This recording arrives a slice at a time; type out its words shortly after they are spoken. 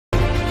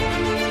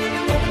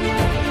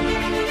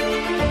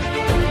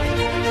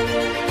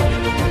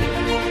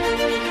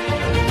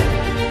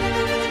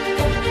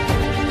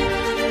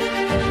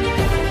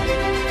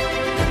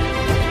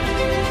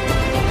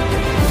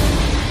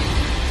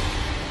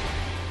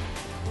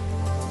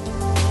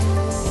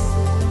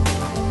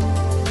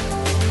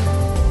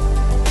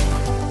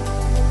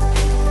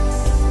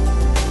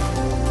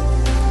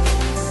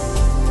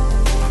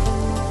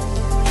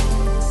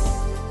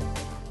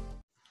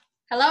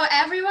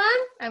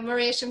I'm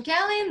Maria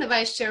Shimkalin, the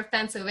Vice Chair of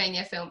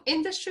Pennsylvania Film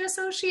Industry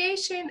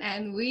Association,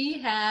 and we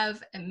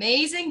have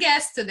amazing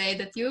guests today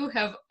that you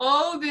have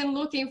all been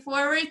looking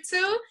forward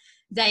to,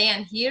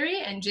 Diane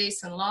Heery and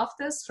Jason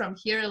Loftus from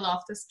Heery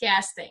Loftus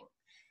Casting.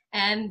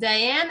 And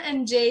Diane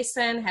and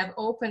Jason have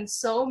opened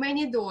so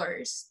many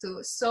doors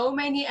to so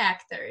many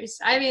actors.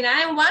 I mean, I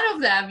am one of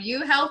them.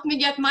 You helped me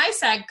get my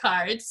SAG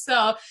card.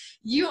 So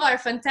you are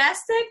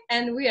fantastic,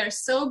 and we are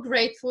so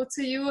grateful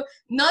to you,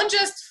 not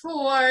just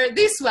for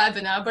this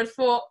webinar, but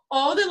for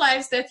all the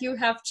lives that you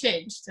have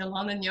changed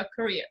along in your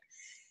career.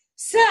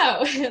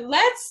 So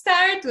let's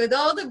start with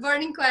all the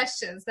burning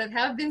questions that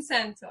have been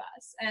sent to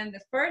us. And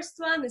the first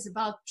one is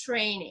about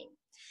training.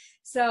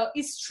 So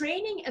is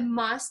training a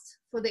must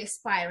for the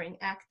aspiring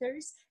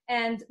actors?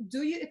 And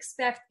do you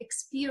expect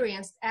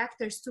experienced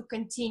actors to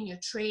continue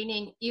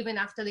training even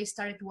after they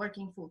started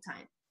working full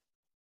time?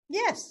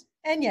 Yes,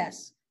 and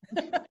yes.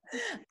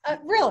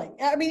 Really,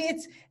 I mean,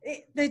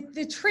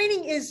 the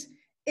training is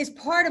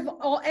part of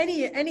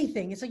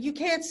anything. It's like you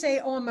can't say,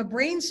 oh, I'm a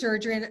brain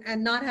surgeon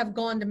and not have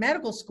gone to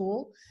medical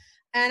school.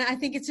 And I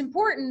think it's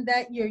important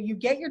that you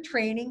get your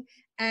training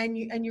and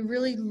you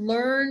really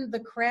learn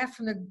the craft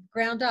from the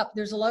ground up.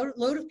 There's a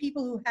load of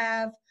people who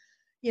have,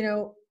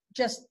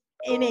 just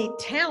innate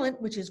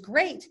talent, which is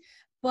great,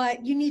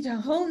 but you need to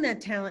hone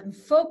that talent and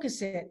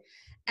focus it.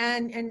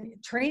 And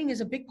training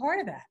is a big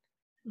part of that.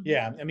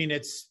 Yeah. I mean,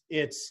 it's,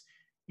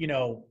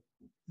 the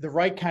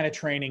right kind of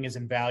training is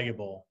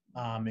invaluable.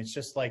 It's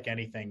just like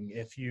anything.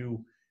 If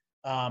you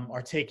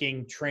are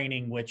taking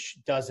training which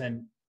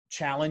doesn't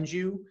challenge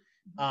you,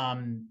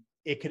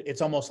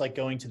 it's almost like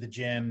going to the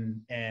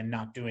gym and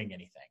not doing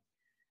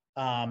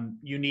anything.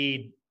 You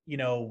need,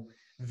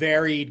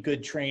 varied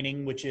good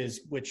training, which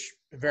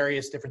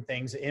various different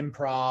things,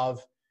 improv,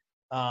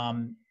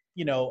 and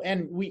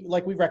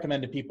we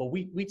recommend to people,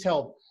 we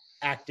tell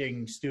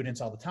acting students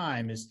all the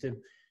time is to,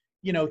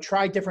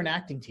 try different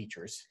acting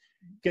teachers.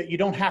 You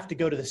don't have to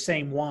go to the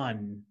same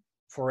one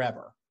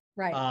forever.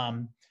 Right.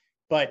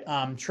 But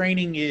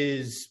training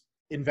is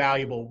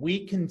invaluable.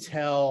 We can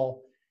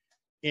tell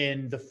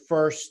in the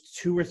first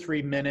 2 or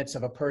 3 minutes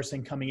of a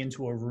person coming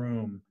into a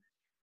room,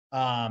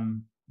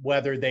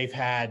 whether they've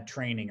had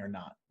training or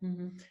not.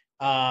 Mm-hmm.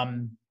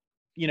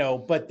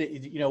 But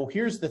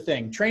here's the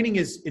thing, training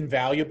is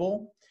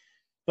invaluable,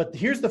 but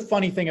here's the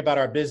funny thing about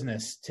our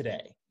business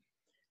today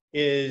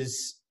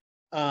is,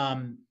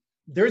 as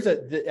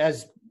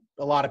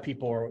a lot of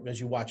people, or as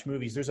you watch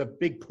movies, there's a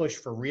big push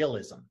for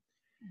realism.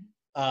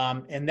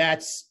 And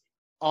that's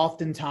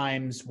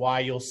oftentimes why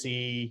you'll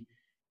see,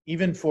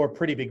 even for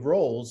pretty big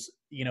roles,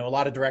 a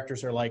lot of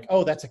directors are like,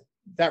 oh,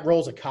 that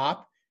role's a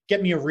cop.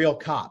 Get me a real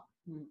cop.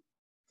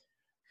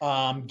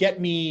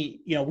 Get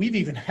me, we've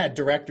even had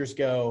directors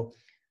go,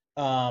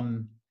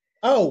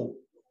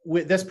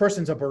 this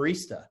person's a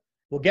barista.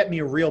 Well, get me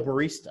a real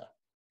barista.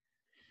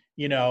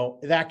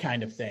 That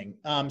kind of thing.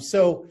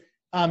 So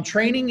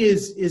training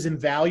is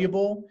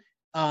invaluable,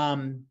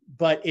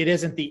 but it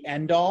isn't the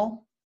end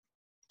all.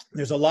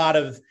 There's a lot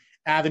of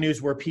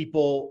avenues where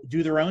people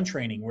do their own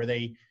training, where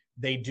they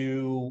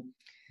do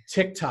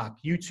TikTok,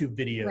 YouTube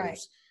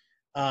videos,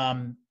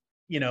 right.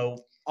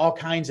 All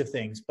kinds of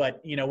things.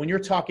 But, when you're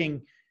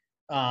talking,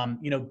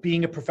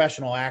 being a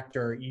professional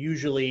actor,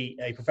 usually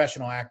a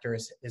professional actor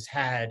has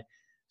had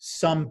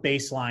some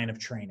baseline of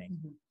training.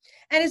 Mm-hmm.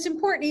 And it's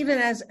important even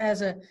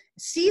as a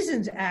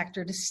seasoned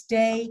actor to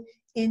stay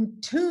in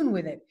tune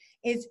with it.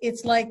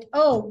 It's like,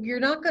 oh, you're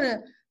not going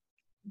to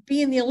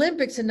be in the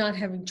Olympics and not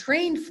having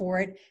trained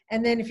for it.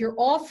 And then if you're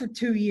off for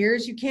 2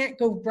 years, you can't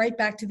go right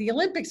back to the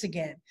Olympics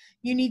again.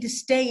 You need to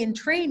stay in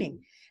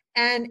training.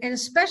 And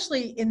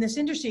especially in this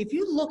industry, if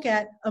you look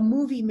at a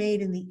movie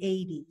made in the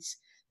 80s,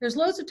 there's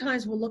loads of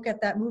times we'll look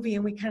at that movie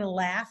and we kind of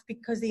laugh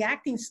because the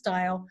acting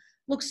style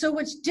looks so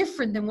much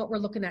different than what we're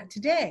looking at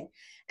today.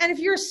 And if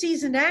you're a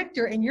seasoned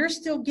actor and you're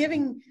still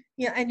giving,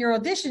 and your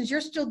auditions,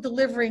 you're still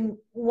delivering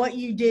what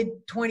you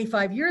did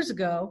 25 years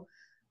ago,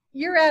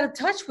 you're out of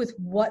touch with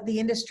what the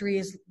industry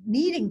is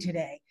needing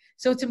today.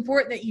 So it's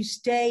important that you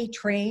stay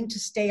trained to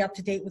stay up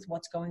to date with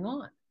what's going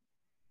on.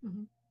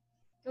 Mm-hmm.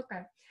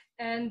 Okay.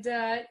 And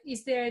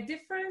is there a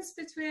difference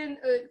between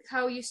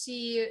how you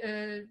see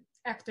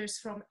actors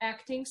from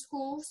acting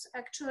schools,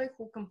 actually,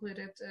 who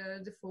completed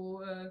the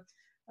full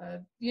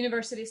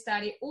university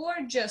study, or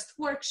just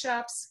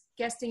workshops,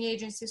 casting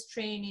agencies,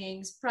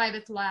 trainings,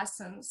 private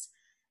lessons?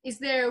 Is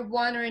there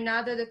one or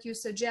another that you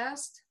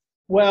suggest?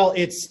 Well,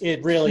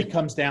 it really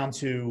comes down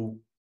to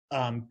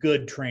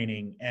good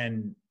training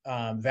and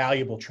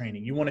valuable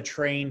training. You want to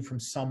train from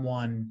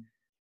someone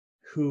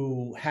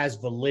who has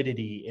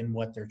validity in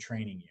what they're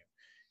training you.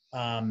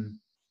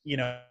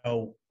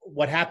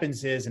 What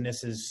happens is, and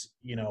this is,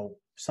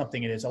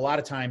 something it is, a lot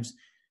of times,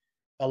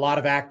 a lot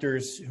of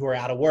actors who are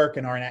out of work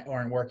and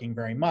aren't working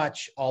very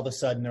much, all of a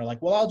sudden they're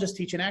like, well, I'll just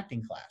teach an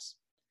acting class.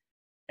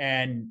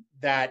 And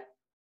that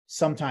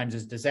sometimes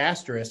is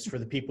disastrous for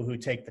the people who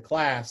take the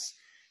class,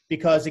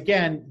 because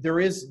again, there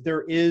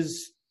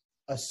is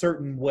a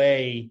certain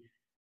way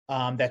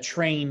that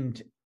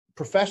trained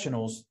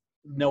professionals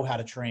know how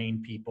to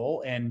train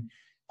people and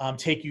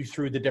take you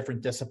through the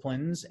different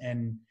disciplines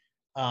and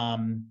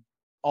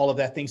all of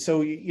that thing.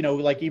 So, you know,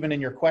 like even in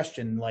your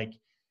question, like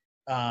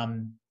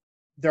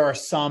there are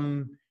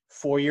some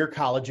four-year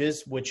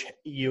colleges which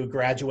you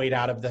graduate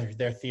out of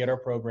their theater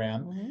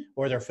program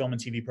or their film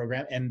and TV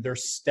program, and they're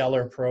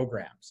stellar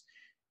programs.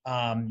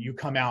 You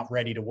come out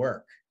ready to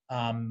work.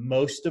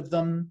 Most of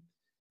them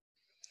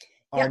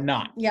are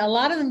not. Yeah, a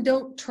lot of them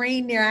don't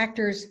train their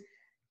actors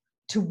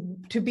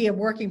to be a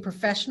working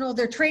professional.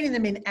 They're training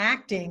them in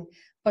acting,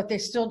 but they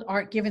still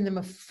aren't giving them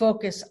a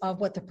focus of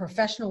what the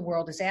professional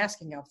world is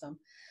asking of them.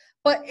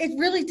 But it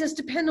really does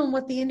depend on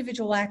what the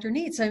individual actor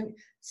needs. And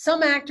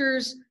some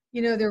actors,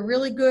 you know, they're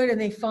really good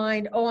and they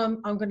find, oh,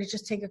 I'm going to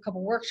just take a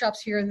couple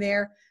workshops here and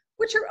there,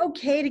 which are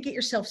okay to get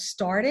yourself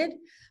started.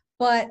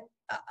 But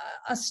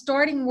a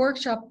starting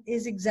workshop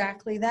is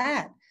exactly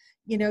that.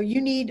 You know,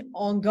 you need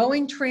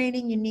ongoing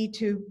training. You need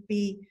to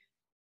be,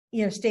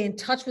 you know, stay in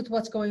touch with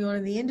what's going on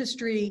in the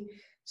industry.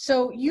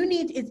 So you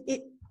need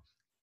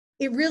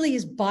it really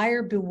is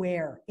buyer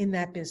beware in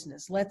that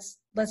business. Let's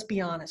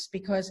be honest,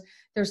 because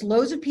there's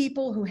loads of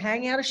people who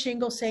hang out a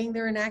shingle saying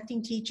they're an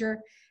acting teacher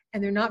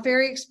and they're not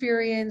very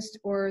experienced,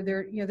 or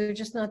they're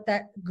just not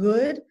that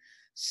good.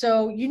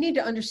 So you need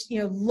to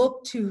understand,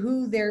 look to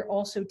who they're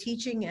also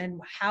teaching and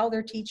how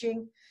they're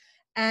teaching,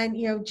 and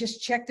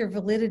just check their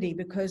validity,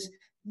 because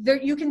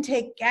you can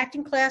take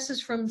acting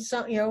classes from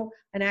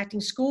an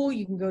acting school.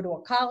 You can go to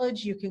a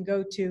college. You can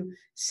go to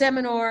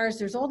seminars.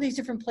 There's all these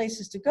different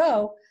places to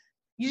go.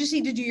 You just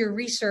need to do your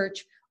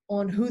research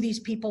on who these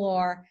people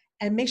are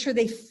and make sure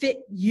they fit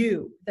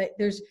you, that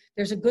there's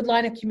a good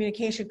line of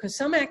communication, because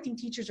some acting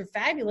teachers are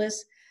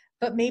fabulous,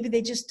 but maybe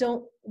they just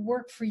don't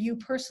work for you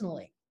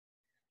personally.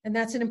 And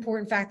that's an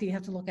important factor you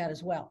have to look at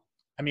as well.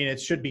 I mean,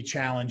 it should be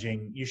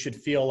challenging. You should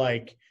feel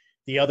like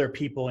the other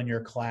people in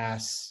your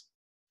class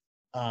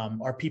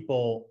are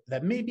people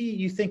that maybe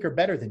you think are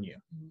better than you.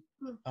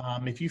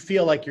 If you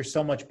feel like you're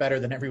so much better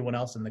than everyone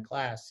else in the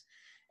class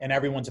and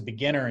everyone's a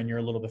beginner and you're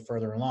a little bit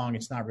further along,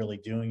 it's not really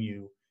doing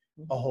you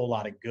a whole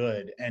lot of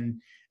good.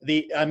 And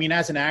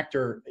as an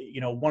actor,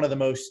 one of the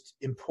most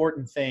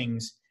important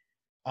things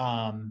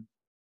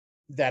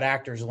that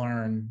actors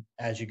learn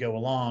as you go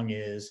along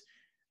is,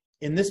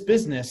 in this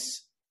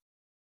business,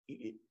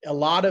 a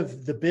lot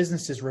of the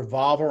businesses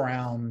revolve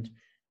around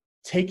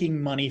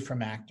taking money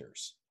from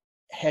actors,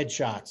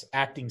 headshots,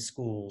 acting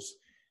schools,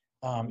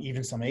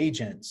 even some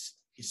agents.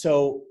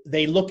 So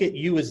they look at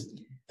you as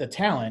the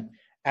talent,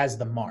 as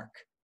the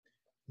mark.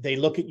 They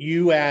look at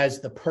you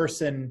as the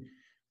person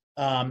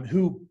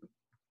who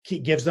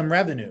gives them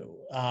revenue,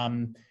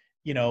 and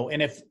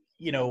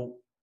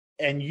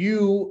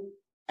you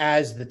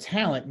as the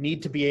talent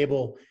need to be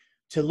able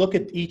to look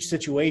at each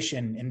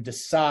situation and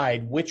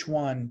decide which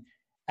one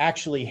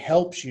actually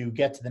helps you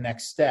get to the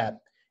next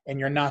step, and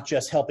you're not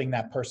just helping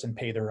that person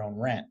pay their own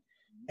rent.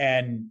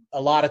 And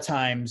a lot of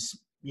times,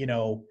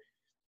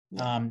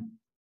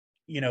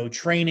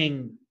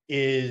 training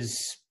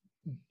is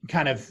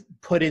kind of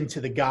put into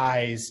the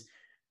guise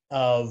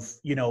of,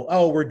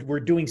 we're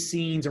doing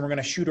scenes and we're going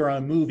to shoot our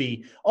own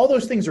movie. All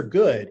those things are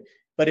good,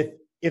 but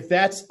if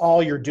that's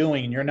all you're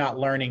doing and you're not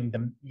learning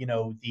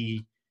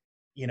the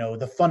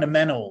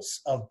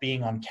fundamentals of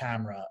being on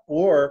camera,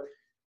 or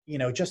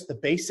just the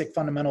basic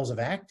fundamentals of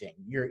acting,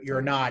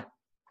 you're not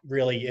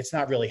really, it's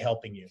not really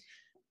helping you.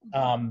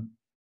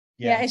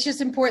 Yeah, it's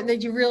just important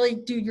that you really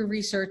do your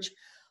research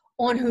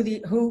on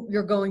who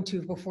you're going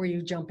to before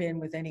you jump in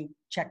with any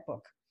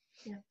checkbook.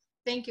 Yeah,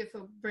 thank you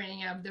for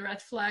bringing up the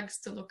red flags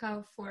to look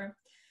out for.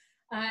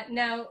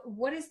 Now,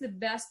 what is the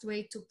best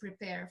way to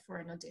prepare for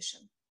an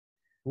audition?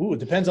 Ooh, it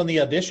depends on the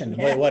audition,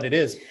 what it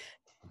is.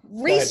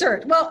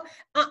 Research. Well,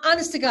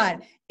 honest to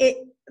God,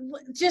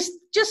 just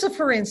so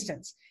for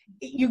instance,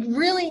 you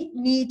really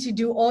need to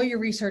do all your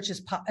research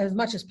as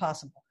much as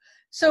possible.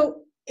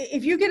 So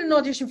if you get an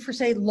audition for,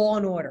 say, Law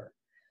and Order,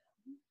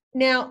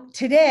 now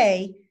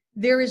today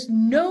there is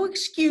no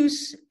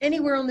excuse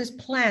anywhere on this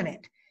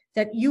planet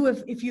that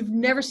if you've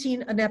never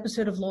seen an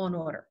episode of Law and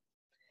Order.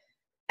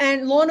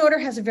 And Law and Order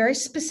has a very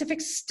specific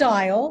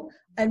style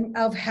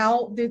of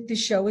how the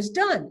show is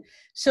done.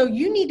 So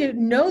you need to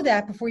know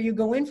that before you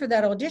go in for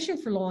that audition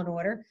for Law and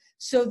Order,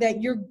 so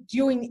that you're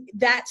doing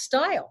that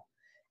style.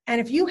 And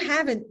if you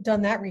haven't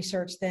done that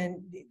research,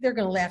 then they're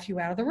going to laugh you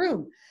out of the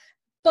room.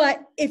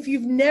 But if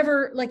you've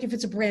never, if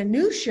it's a brand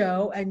new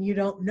show and you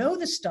don't know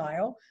the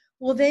style,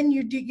 well, then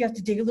you have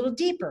to dig a little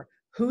deeper.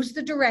 Who's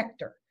the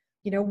director?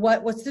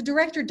 What's the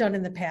director done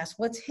in the past?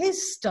 What's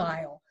his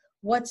style?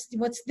 What's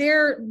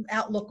their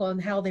outlook on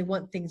how they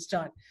want things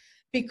done?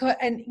 Because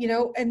and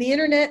the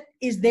internet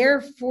is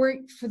there for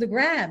the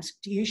grabs.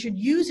 You should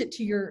use it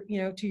to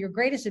your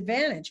greatest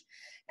advantage.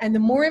 And the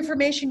more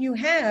information you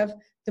have,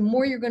 the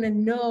more you're going to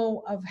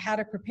know of how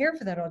to prepare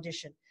for that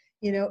audition.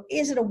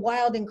 Is it a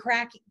wild and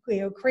crazy,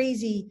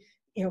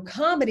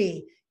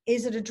 comedy?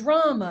 Is it a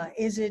drama?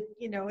 Is it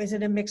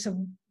a mix of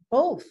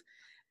both?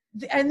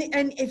 And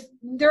if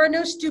there are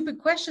no stupid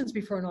questions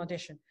before an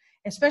audition,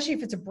 especially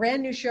if it's a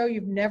brand new show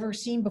you've never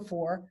seen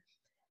before,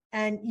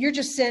 and you're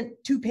just sent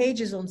 2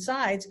 pages on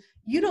sides,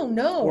 you don't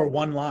know. Or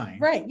one line.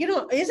 Right. You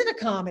don't, is it a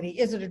comedy?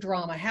 Is it a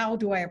drama? How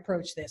do I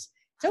approach this?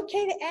 It's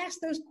okay to ask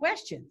those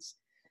questions,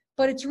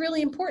 but it's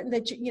really important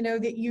that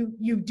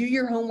you do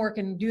your homework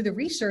and do the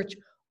research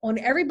on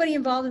everybody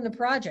involved in the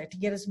project to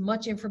get as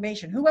much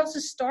information. Who else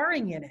is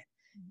starring in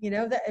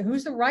it?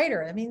 Who's the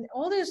writer? I mean,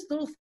 all those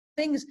little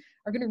things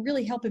are going to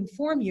really help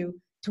inform you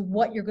to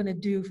what you're going to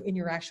do in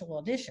your actual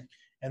audition.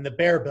 And the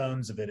bare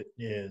bones of it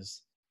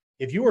is,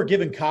 if you were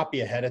given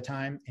copy ahead of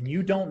time and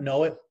you don't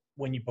know it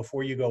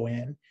before you go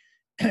in,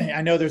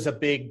 I know there's a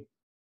big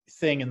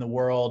thing in the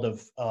world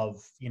of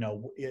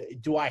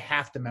do I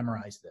have to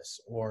memorize this?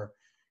 Or,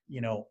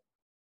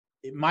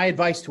 my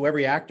advice to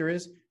every actor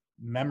is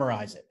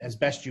memorize it as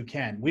best you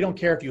can. We don't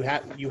care if you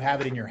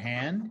have it in your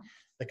hand,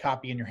 the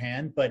copy in your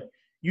hand, but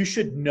you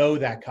should know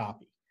that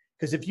copy.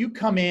 Because if you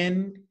come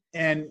in,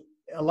 and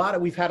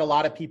we've had a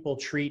lot of people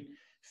treat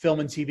film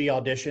and TV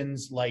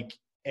auditions like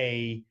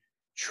a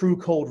true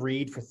cold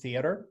read for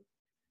theater,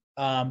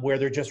 where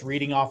they're just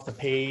reading off the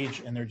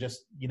page and they're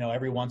just,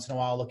 every once in a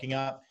while looking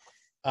up,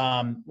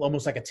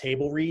 almost like a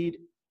table read.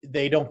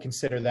 They don't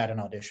consider that an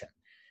audition.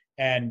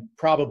 And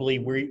probably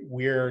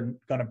we're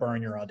going to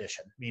burn your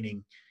audition,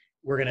 meaning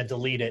we're going to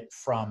delete it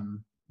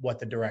from what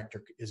the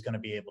director is going to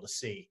be able to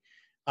see.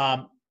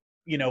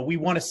 We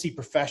want to see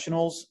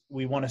professionals.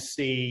 We want to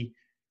see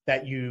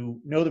that you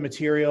know the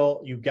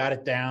material, you've got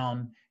it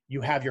down,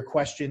 you have your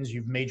questions,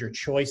 you've made your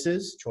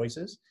choices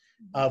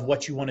of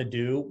what you want to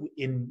do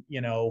and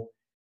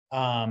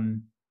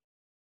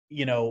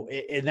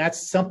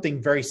that's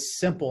something very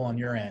simple on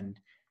your end,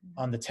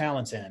 on the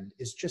talent's end,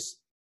 is just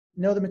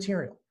know the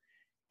material.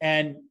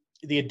 And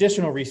the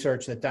additional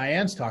research that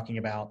Diane's talking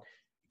about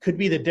could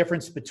be the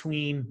difference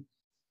between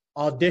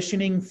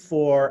auditioning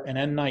for an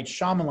M. Night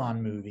Shyamalan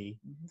movie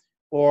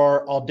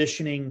or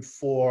auditioning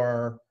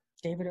for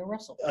David O.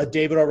 Russell. A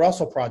David O.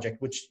 Russell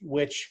project,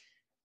 which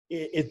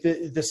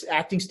this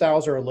acting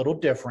styles are a little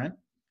different.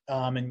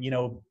 And,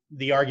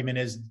 the argument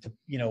is,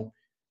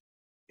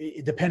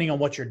 depending on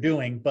what you're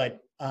doing, but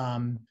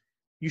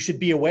you should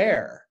be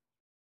aware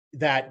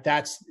that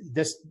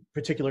this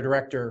particular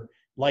director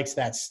likes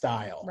that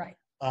style. Right.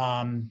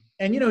 And,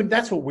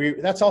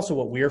 that's also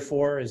what we're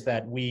for, is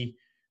that we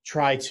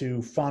try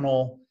to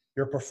funnel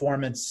your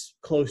performance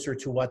closer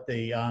to what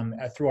they,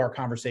 through our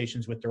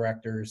conversations with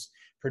directors,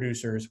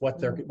 producers,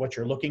 what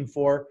you're looking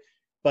for.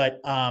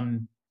 But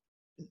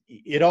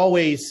it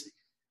always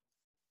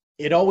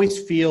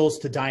feels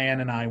to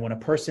Diane and I, when a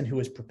person who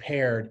is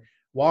prepared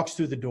walks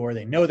through the door,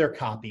 they know their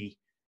copy,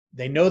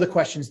 they know the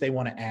questions they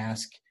want to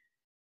ask,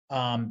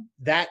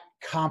 that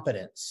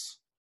competence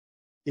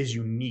is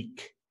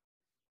unique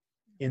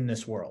in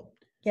this world.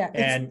 Yeah,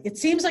 it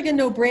seems like a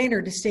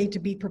no-brainer to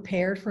be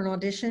prepared for an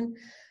audition,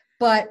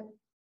 but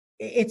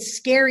it's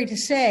scary to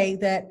say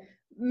that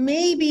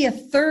maybe a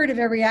third of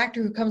every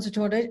actor who comes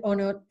to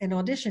an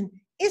audition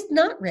is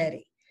not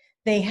ready.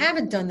 They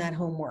haven't done that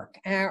homework,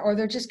 or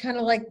they're just kind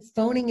of like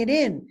phoning it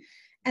in.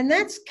 And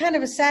that's kind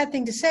of a sad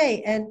thing to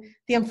say. And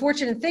the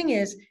unfortunate thing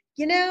is,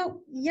 you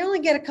only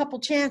get a couple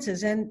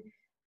chances. And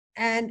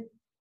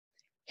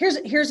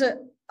here's a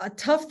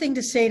tough thing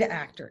to say to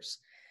actors.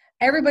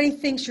 Everybody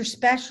thinks you're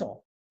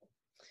special.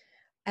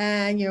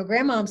 And,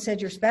 grandmom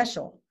said you're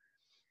special,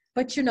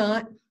 but you're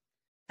not.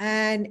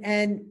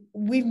 And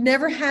we've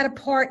never had a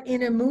part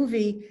in a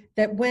movie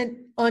that went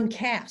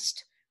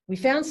uncast. We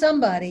found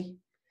somebody,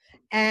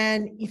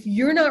 and if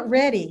you're not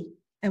ready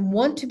and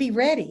want to be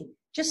ready,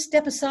 just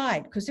step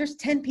aside, because there's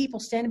 10 people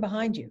standing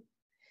behind you.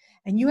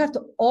 And you have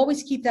to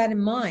always keep that in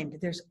mind.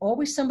 There's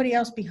always somebody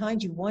else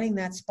behind you wanting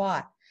that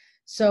spot.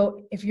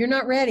 So if you're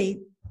not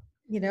ready,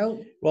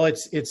 Well,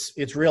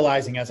 it's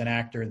realizing as an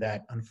actor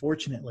that,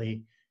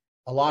 unfortunately,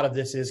 a lot of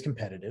this is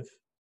competitive.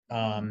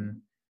 And,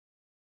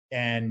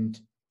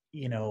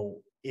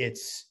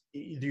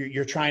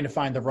 you're trying to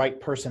find the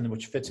right person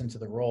which fits into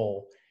the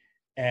role.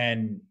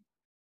 And,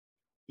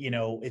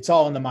 it's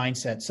all in the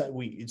mindset. So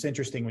it's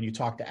interesting when you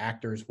talk to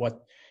actors,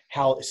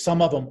 how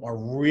some of them are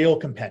real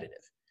competitive.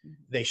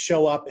 They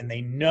show up and they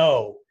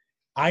know,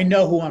 I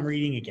know who I'm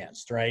reading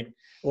against, right?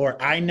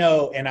 Or I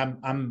know, and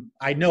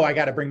I know I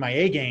got to bring my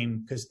A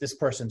game because this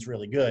person's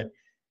really good.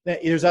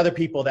 There's other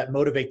people that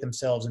motivate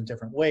themselves in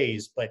different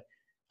ways, but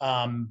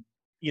I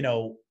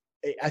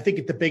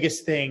think the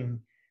biggest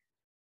thing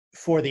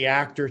for the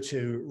actor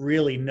to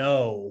really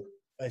know,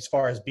 as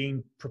far as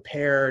being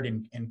prepared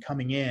and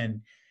coming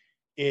in,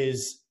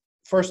 is,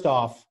 first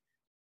off,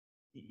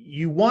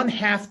 you won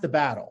half the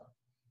battle.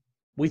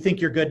 We think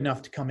you're good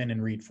enough to come in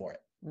and read for it.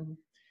 Mm-hmm.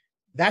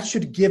 That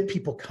should give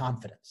people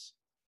confidence.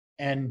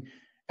 And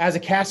as a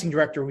casting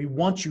director, we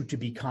want you to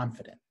be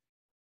confident.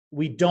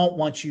 We don't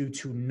want you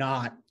to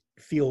not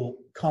feel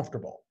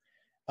comfortable.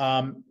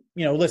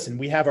 Listen,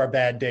 we have our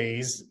bad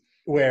days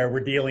where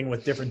we're dealing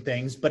with different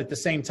things, but at the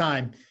same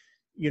time,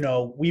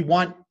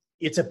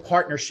 it's a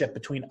partnership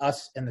between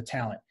us and the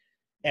talent.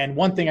 And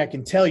one thing I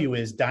can tell you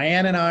is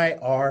Diane and I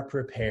are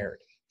prepared.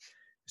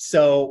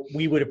 So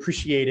we would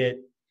appreciate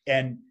it.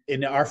 And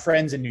our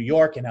friends in New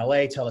York and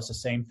LA tell us the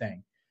same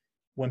thing.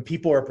 when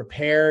people are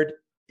prepared,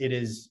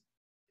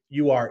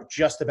 you are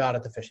just about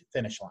at the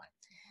finish line.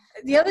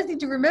 The other thing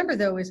to remember,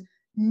 though, is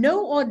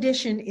no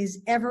audition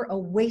is ever a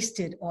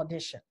wasted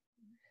audition,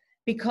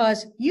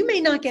 because you may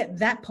not get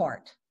that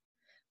part,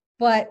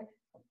 but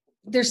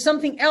there's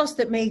something else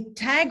that may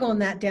tag on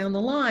that down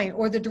the line,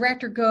 or the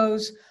director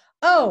goes,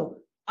 oh,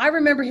 I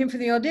remember him for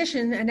the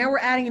audition and now we're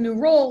adding a new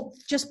role,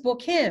 just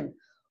book him.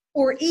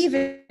 Or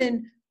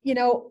even,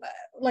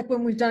 like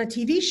when we've done a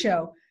TV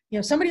show,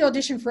 somebody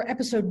auditioned for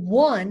episode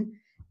 1,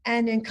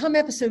 and then come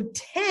episode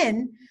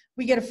 10,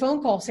 we get a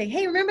phone call saying,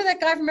 hey, remember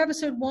that guy from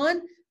episode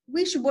 1?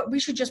 We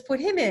should just put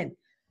him in.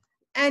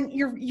 And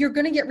you're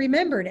going to get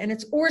remembered, and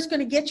it's going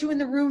to get you in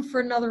the room for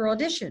another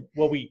audition.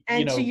 Well,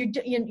 so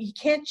you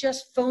can't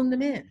just phone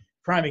them in.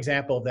 Prime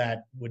example of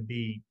that would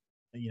be,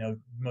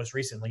 most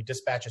recently,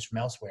 Dispatches from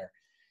Elsewhere.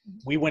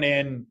 We went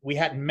in, we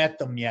hadn't met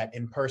them yet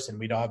in person.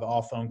 We'd have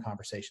all phone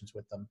conversations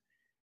with them,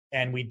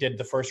 and we did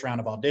the first round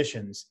of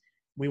auditions.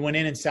 We went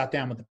in and sat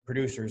down with the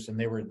producers, and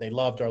they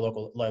loved our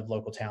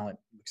local talent,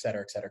 et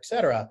cetera, et cetera, et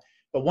cetera.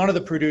 But one of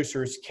the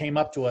producers came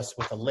up to us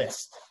with a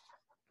list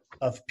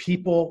of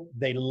people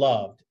they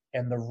loved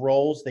and the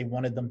roles they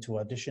wanted them to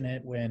audition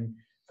in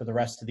for the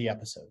rest of the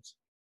episodes.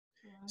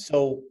 Yeah.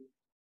 So,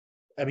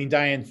 I mean,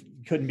 Diane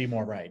couldn't be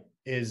more right,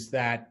 is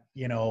that,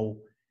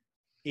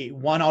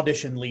 one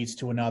audition leads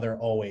to another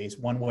always,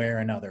 one way or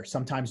another,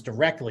 sometimes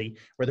directly,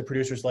 where the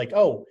producer's like,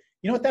 oh,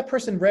 you know what, that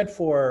person read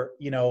for,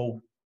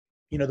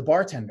 the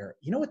bartender,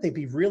 they'd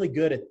be really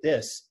good at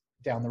this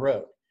down the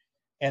road.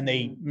 And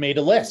they made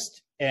a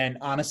list. And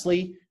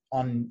honestly,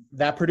 on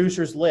that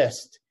producer's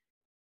list,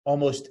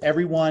 almost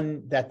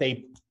everyone that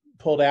they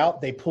pulled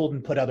out, they pulled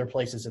and put other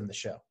places in the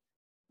show.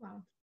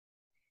 Wow.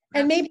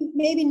 And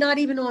maybe not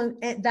even on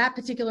that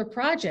particular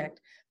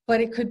project, but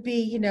it could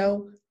be,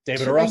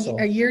 David O. Russell.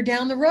 A year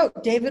down the road.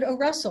 David O.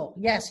 Russell.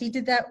 Yes, he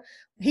did that.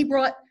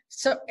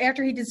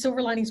 After he did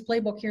Silver Linings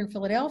Playbook here in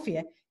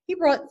Philadelphia, he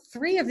brought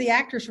 3 of the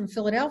actors from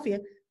Philadelphia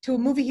to a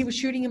movie he was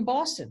shooting in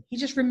Boston. He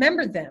just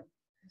remembered them.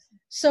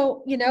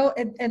 So,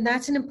 and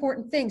that's an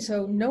important thing.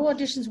 So no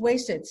auditions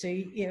wasted. So,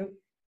 you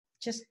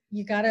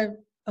got to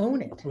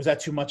own it. Was that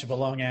too much of a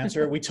long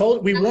answer? We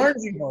warned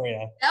you,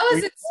 Maria. That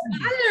was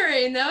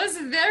inspiring. That was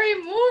very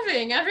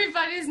moving.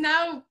 Everybody's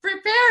now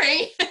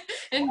preparing.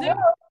 And yeah,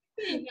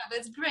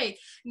 that's great.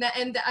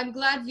 And I'm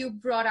glad you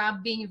brought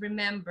up being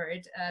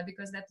remembered,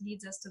 because that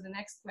leads us to the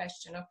next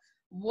question of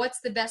what's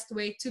the best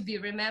way to be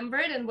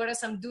remembered, and what are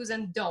some do's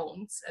and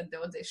don'ts at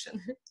the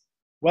audition?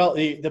 Well,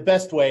 the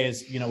best way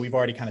is, we've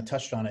already kind of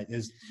touched on it,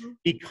 is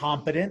be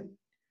competent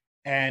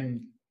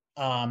and,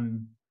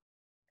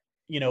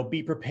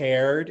 be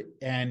prepared.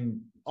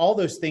 And all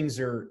those things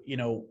are,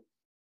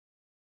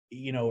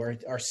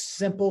 are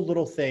simple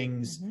little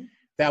things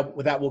that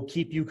will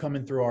keep you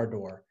coming through our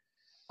door.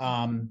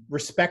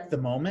 Respect the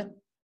moment.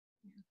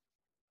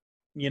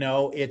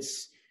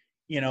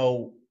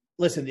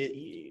 Listen,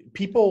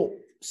 people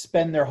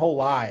spend their whole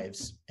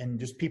lives, and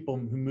just people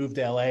who move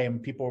to LA,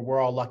 and we're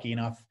all lucky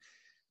enough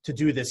to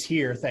do this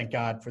here. Thank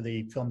God for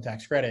the film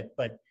tax credit.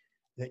 But,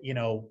 the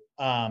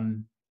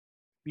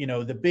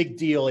big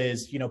deal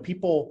is,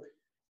 people,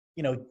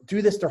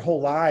 do this their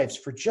whole lives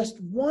for just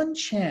one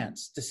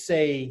chance to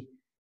say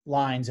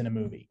lines in a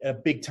movie, a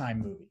big time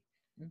movie.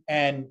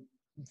 And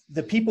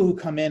the people who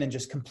come in and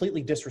just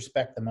completely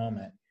disrespect the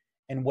moment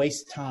and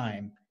waste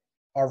time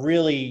are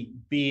really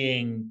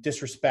being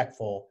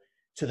disrespectful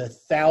to the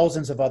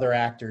thousands of other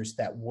actors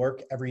that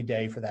work every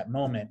day for that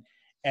moment.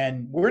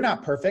 And we're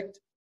not perfect.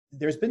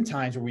 There's been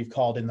times where we've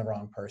called in the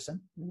wrong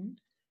person.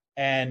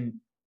 And,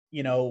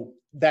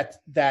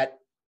 that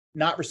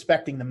not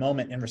respecting the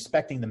moment and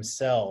respecting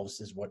themselves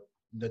is what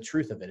the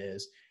truth of it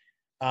is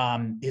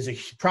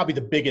probably the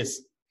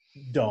biggest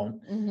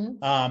don't.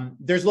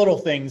 There's little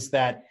things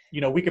that,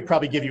 we could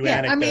probably give you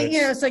anecdotes. I mean,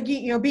 it's like,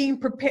 being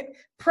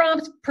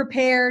prompt,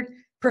 prepared,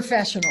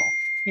 professional,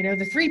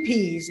 the 3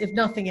 Ps, if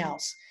nothing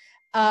else.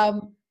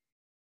 The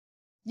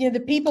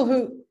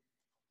people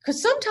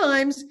because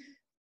sometimes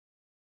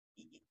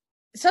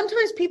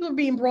people are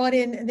being brought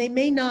in and they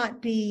may not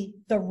be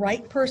the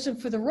right person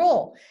for the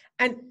role.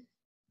 And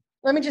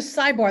let me just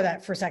sidebar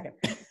that for a second.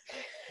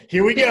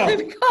 Here we go.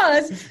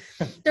 Because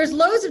there's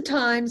loads of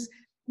times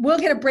we'll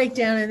get a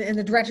breakdown and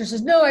the director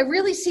says, no, I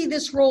really see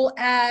this role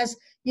as,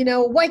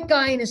 a white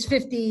guy in his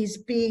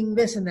 50s being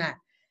this and that.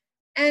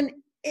 And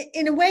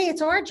in a way,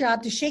 it's our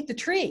job to shake the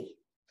tree,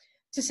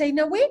 to say,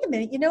 no, wait a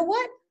minute, you know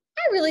what?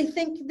 I really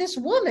think this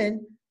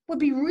woman would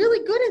be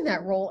really good in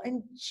that role.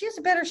 And she has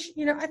a better,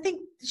 I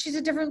think she's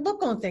a different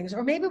look on things.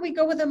 Or maybe we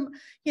go with an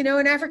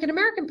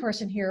African-American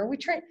person here. Or we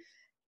try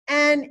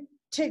and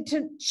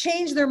to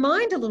change their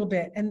mind a little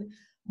bit. And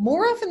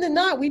more often than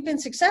not, we've been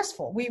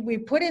successful. We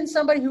put in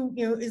somebody who,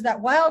 is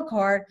that wild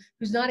card,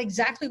 who's not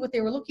exactly what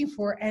they were looking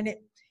for. And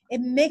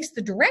it makes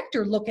the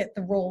director look at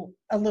the role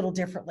a little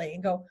differently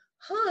and go,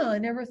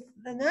 and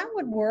that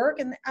would work.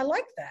 And I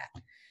like that.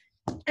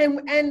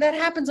 And that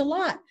happens a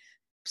lot.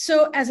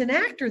 So as an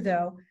actor,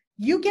 though,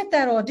 you get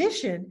that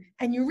audition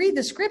and you read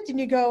the script and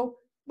you go,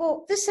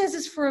 well, this says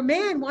it's for a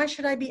man. Why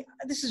should I be,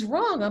 this is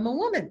wrong. I'm a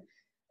woman.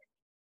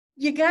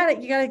 You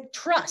gotta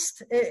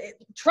trust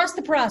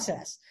the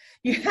process.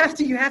 You have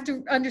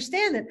to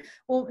understand that,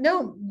 well,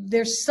 no,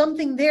 there's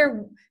something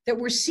there that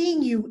we're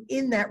seeing you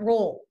in that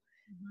role.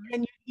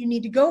 And you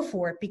need to go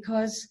for it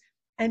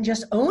and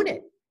just own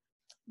it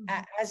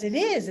as it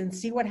is and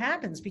see what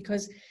happens,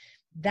 because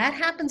that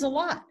happens a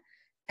lot.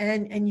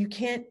 And you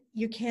can't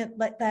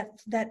let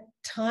that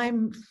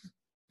time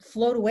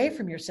float away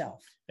from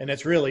yourself. And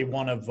it's really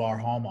one of our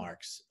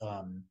hallmarks.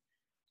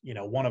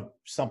 One of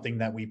something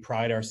that we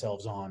pride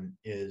ourselves on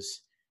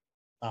is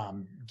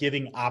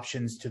giving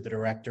options to the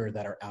director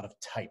that are out of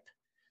type.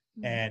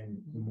 And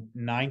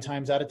 9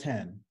 times out of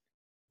 10,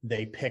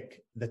 they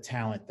pick the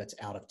talent that's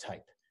out of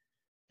type.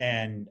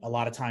 And a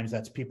lot of times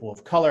that's people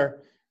of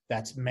color.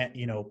 That's meant,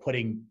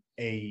 putting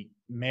a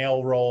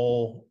male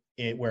role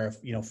where,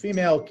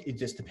 female,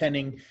 just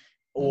depending,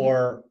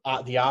 or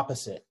the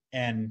opposite.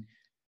 And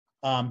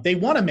they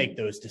want to make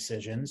those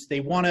decisions.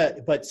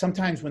 But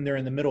sometimes when they're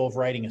in the middle of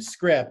writing a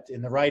script,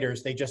 and the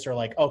writers, they just are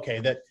like, okay,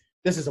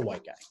 this is a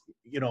white guy,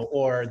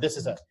 or this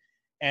is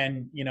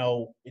and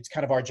it's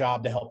kind of our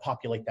job to help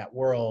populate that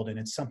world. And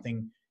it's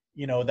something,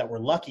 that we're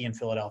lucky in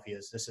Philadelphia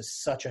is this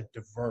is such a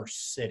diverse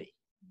city,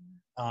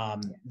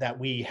 that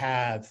we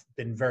have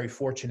been very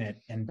fortunate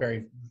and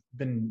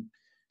been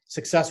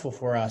successful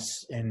for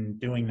us in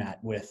doing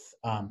that with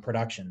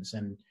productions.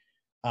 And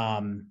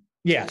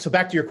yeah, so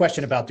back to your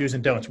question about do's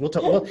and don'ts.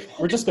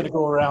 We're just going to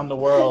go around the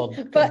world.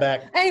 Come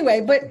back.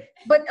 Anyway, but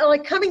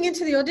like coming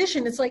into the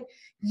audition, it's like,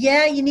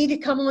 yeah, you need to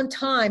come on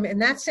time, and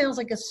that sounds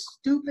like a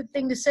stupid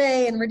thing to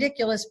say and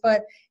ridiculous,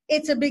 but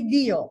it's a big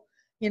deal.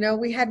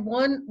 We had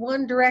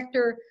one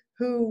director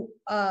who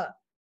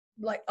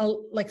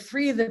like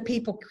 3 of the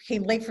people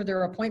came late for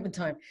their appointment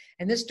time,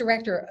 and this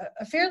director,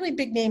 a fairly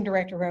big name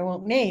director who I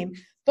won't name,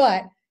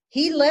 but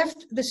he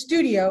left the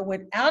studio,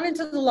 went out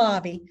into the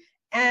lobby,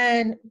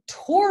 and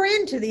tore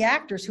into the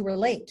actors who were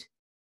late.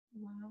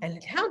 Wow.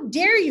 And how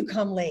dare you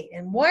come late?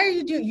 And why are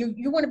you doing,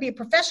 you want to be a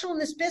professional in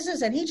this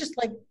business? And he just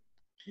laid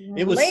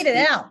it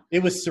out.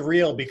 It was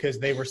surreal because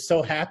they were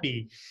so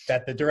happy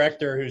that the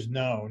director, who's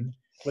known,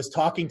 was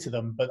talking to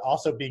them, but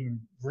also being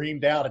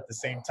reamed out at the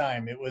same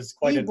time. It was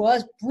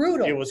was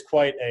brutal. It was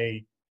quite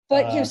a,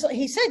 but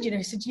he said,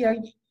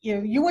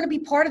 you want to be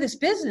part of this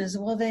business.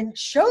 Well, then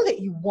show that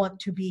you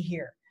want to be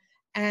here.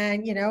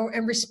 And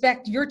and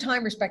respect your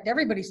time, respect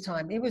everybody's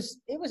time. It was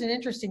an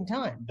interesting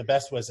time. The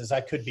best was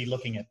I could be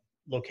looking at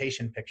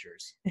location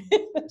pictures,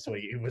 so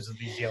he was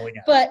yelling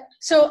at. But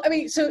it's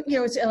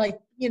like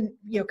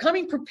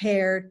coming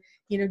prepared,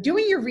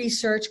 doing your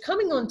research,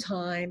 coming on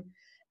time,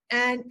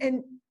 and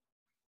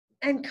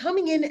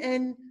coming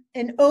in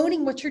and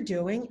owning what you're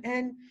doing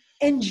and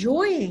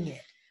enjoying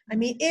it. I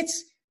mean,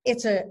 it's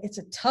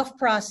a tough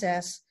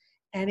process,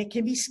 and it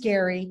can be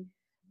scary,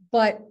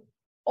 but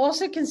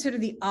also consider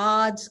the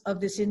odds of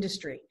this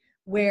industry,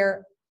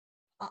 where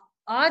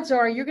odds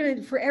are you're going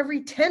to, for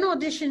every 10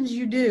 auditions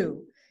you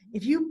do,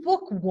 if you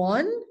book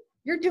 1,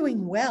 you're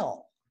doing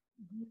well,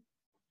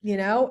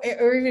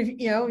 or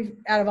even,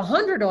 out of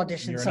 100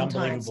 auditions, you're sometimes.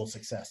 An unbelievable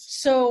success.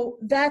 So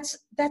that's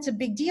a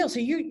big deal. So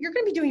you're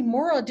going to be doing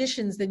more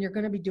auditions than you're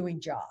going to be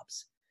doing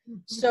jobs.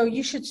 So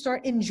you should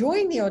start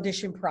enjoying the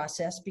audition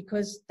process,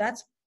 because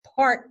that's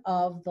part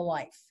of the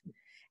life.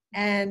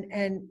 And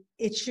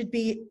it should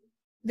be,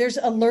 there's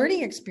a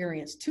learning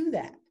experience to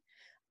that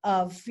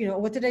of,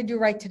 what did I do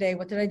right today?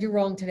 What did I do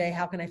wrong today?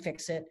 How can I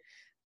fix it?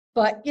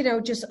 But,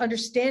 just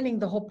understanding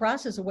the whole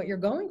process of what you're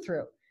going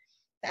through,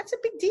 that's a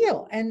big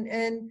deal.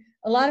 And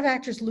a lot of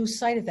actors lose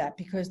sight of that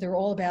because they're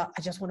all about,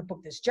 I just want to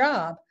book this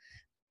job,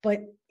 but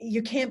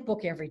you can't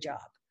book every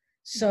job.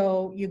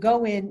 So you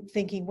go in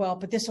thinking, well,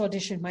 but this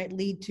audition might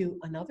lead to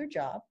another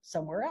job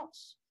somewhere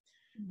else.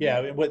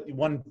 Yeah.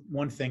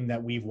 One thing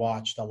that we've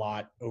watched a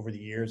lot over the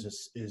years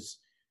is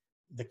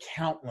the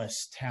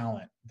countless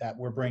talent that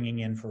we're bringing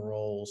in for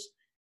roles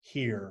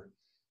here,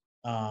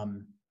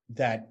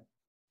 that,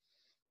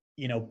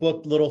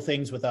 booked little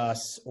things with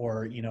us,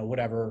 or,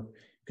 whatever,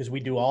 because we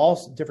do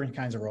all different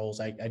kinds of roles.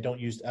 I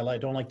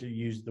don't like to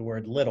use the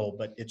word little,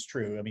 but it's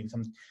true. I mean,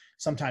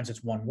 sometimes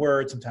it's 1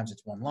 word, sometimes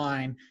it's 1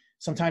 line,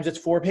 sometimes it's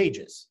 4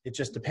 pages. It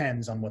just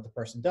depends on what the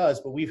person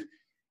does. But we've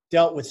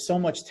dealt with so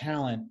much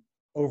talent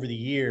over the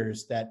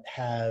years that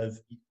have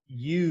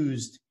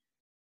used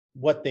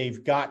what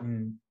they've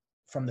gotten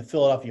from the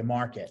Philadelphia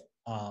market.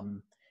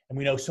 And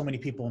we know so many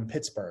people in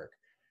Pittsburgh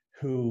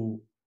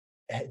who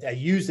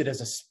used it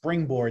as a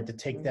springboard to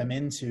take them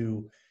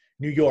into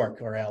New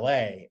York or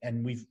LA.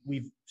 And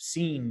we've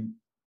seen,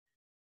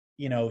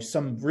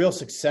 some real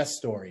success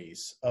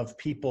stories of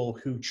people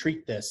who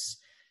treat this,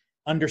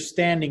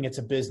 understanding it's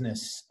a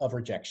business of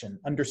rejection,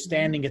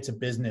 understanding it's a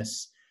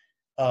business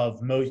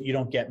of you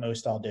don't get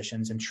most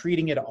auditions, and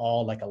treating it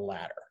all like a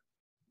ladder.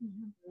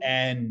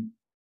 And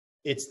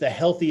it's the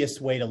healthiest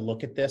way to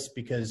look at this,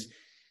 because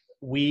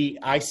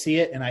I see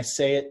it, and I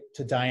say it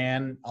to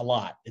Diane a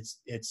lot.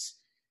 It's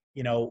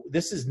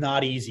this is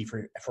not easy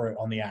for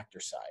on the actor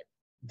side.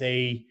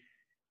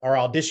 are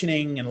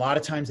auditioning, and a lot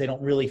of times they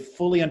don't really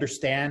fully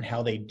understand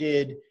how they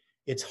did.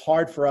 It's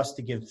hard for us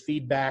to give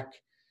feedback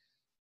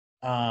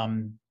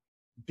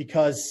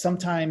because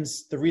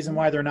sometimes the reason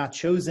why they're not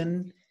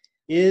chosen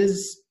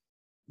is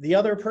the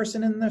other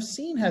person in the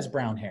scene has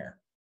brown hair.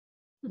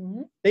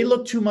 Mm-hmm. They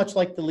look too much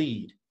like the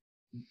lead.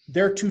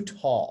 They're too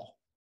tall.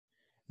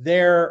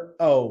 They're,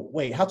 oh,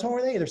 wait, how tall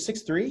are they? They're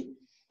 6'3"?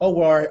 Oh,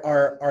 well,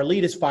 our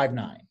lead is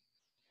 5'9".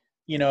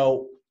 You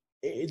know,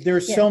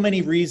 there's so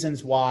many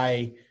reasons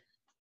why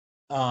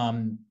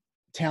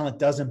talent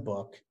doesn't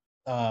book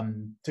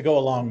to go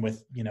along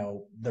with, you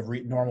know, the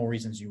normal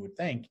reasons you would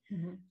think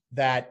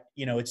that,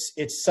 you know,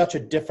 it's such a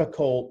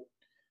difficult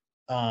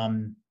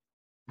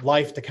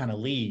life to kind of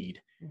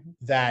lead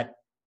that,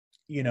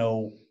 you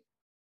know,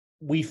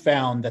 we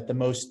found that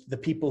the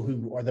people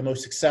who are the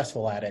most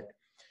successful at it,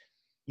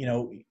 you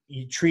know,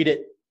 you treat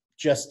it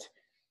just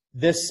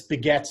this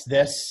begets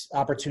this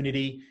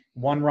opportunity,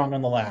 one rung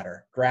on the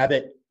ladder, grab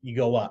it, you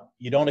go up.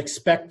 You don't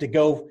expect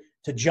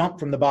to jump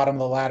from the bottom of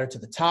the ladder to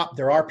the top.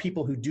 There are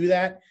people who do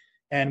that,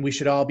 and we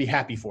should all be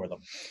happy for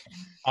them.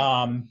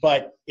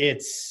 But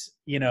it's,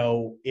 you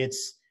know,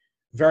 it's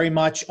very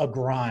much a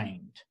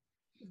grind.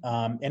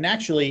 And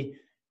actually,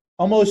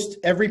 almost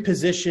every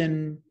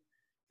position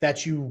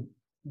that you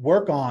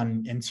work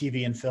on in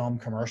TV and film,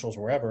 commercials,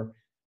 wherever,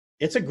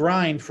 it's a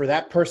grind for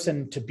that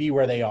person to be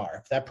where they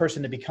are. For that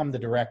person to become the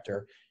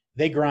director,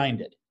 they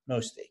grind it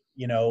mostly,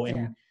 you know,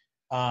 and,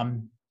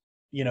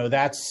 you know,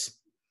 that's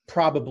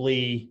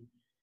probably,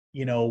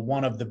 you know,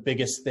 one of the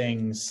biggest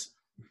things,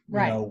 you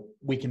know,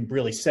 we can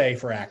really say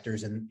for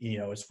actors. And, you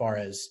know, as far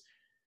as,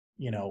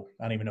 you know,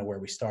 I don't even know where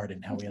we started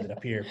and how we ended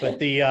up here, but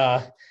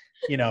the,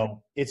 you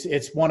know,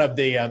 it's one of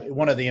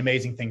the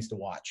amazing things to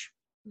watch.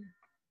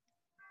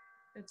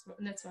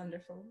 That's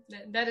wonderful.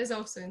 That is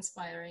also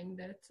inspiring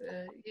that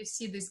you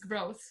see this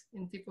growth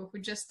in people who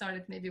just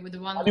started maybe with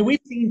one. I mean, we've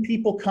seen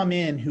people come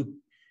in who,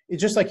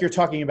 it's just like you're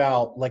talking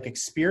about, like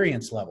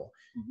experience level.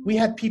 We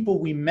had people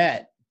we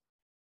met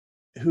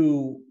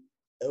who,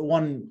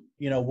 one,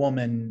 you know,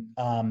 woman,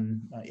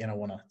 you don't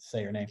want to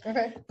say her name,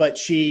 but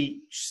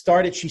she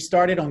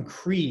started on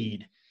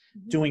Creed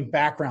doing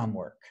background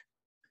work,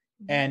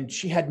 and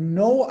she had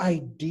no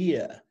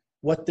idea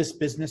what this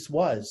business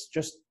was.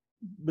 Just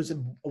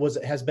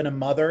has been a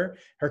mother.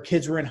 Her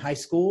kids were in high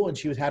school, and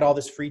she had all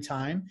this free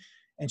time,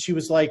 and she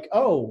was like,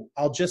 "Oh,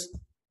 I'll just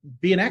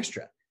be an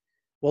extra."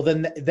 Well,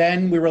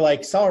 then we were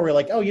like,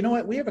 oh, you know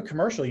what? We have a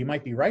commercial you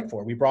might be right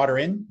for. We brought her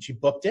in. She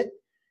booked it.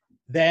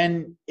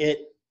 Then it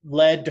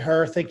led to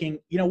her thinking,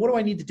 you know, what do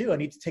I need to do? I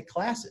need to take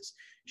classes.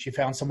 She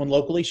found someone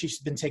locally. She's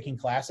been taking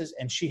classes,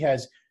 and she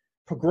has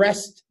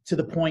progressed to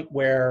the point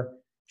where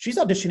she's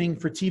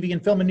auditioning for TV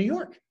and film in New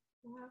York.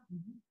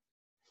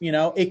 You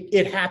know,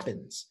 it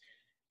happens,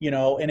 you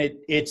know, and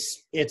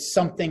it's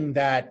something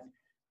that,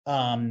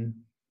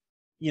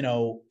 you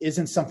know,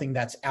 isn't something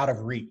that's out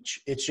of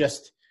reach. It's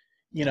just,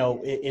 you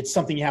know, it's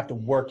something you have to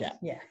work at.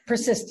 Yeah.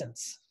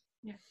 Persistence.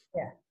 Yeah.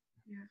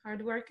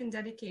 Hard work and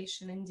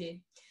dedication,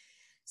 indeed.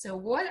 So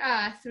what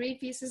are 3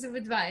 pieces of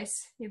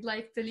advice you'd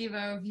like to leave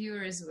our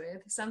viewers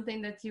with?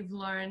 Something that you've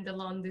learned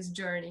along this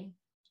journey?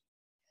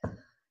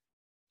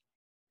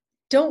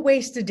 Don't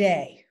waste a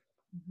day.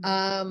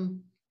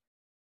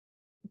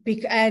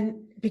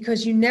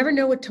 Because you never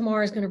know what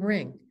tomorrow is going to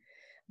bring.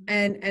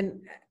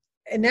 And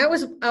that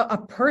was a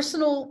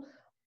personal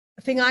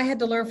thing I had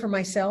to learn for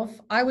myself.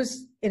 I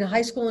was in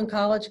high school and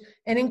college,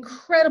 an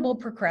incredible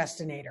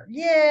procrastinator.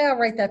 Yeah, I'll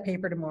write that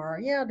paper tomorrow.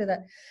 Yeah, I'll do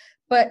that.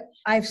 But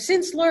I've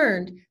since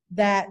learned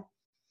that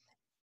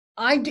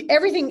I do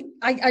everything.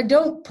 I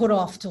don't put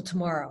off till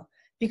tomorrow,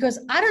 because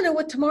I don't know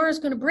what tomorrow is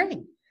going to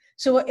bring.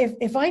 So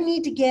if I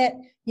need to get,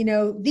 you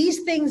know,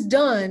 these things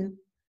done,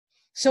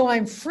 so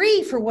I'm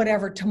free for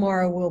whatever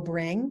tomorrow will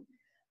bring,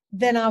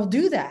 then I'll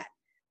do that.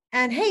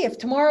 And hey, if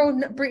tomorrow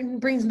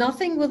brings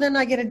nothing, well, then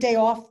I get a day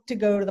off to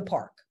go to the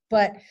park.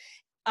 But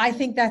I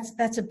think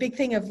that's a big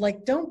thing of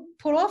like, don't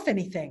put off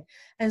anything.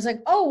 And it's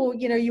like, oh, well,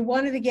 you know, you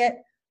wanted to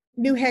get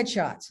new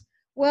headshots.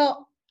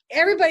 Well,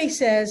 everybody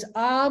says,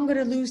 I'm going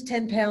to lose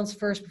 10 pounds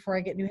first before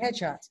I get new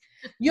headshots.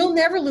 You'll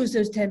never lose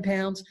those 10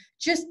 pounds.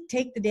 Just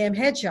take the damn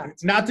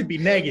headshots. Not to be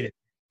negative.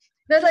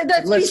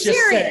 Let's be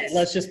serious.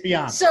 Let's just be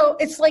honest. So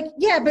it's like,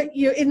 yeah, but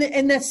you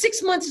in that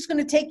 6 months it's going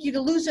to take you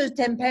to lose those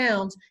 10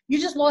 pounds. You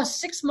just lost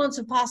 6 months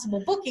of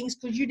possible bookings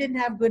because you didn't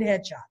have good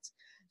headshots.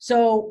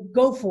 So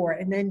go for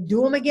it, and then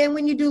do them again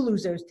when you do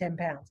lose those 10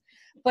 pounds.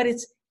 But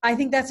I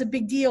think that's a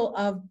big deal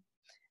of,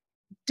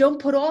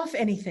 don't put off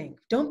anything.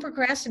 Don't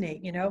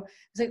procrastinate, you know.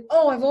 It's like,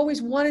 oh, I've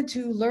always wanted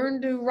to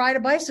learn to ride a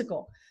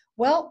bicycle.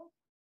 Well,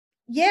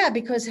 yeah,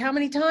 because how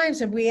many times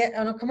have we,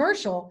 on a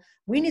commercial,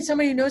 we need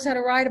somebody who knows how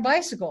to ride a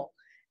bicycle.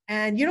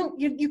 And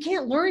you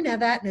can't learn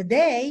that in a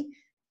day,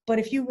 but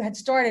if you had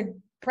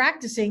started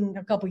practicing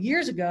a couple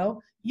years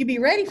ago, you'd be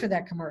ready for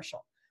that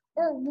commercial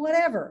or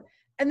whatever.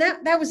 And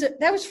that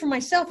was for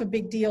myself a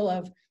big deal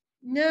of,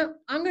 no,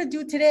 I'm going to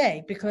do it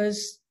today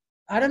because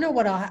I don't know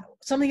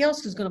something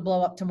else is going to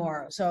blow up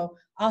tomorrow. So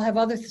I'll have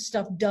other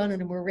stuff done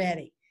and we're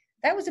ready.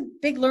 That was a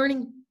big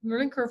learning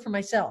learning curve for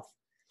myself.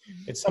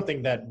 It's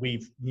something that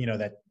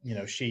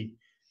she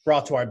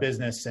brought to our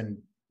business and,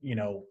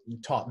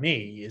 taught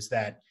me, is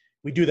that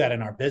we do that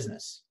in our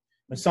business.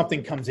 When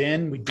something comes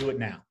in, we do it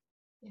now.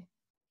 Yeah.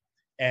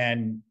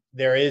 And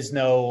there is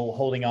no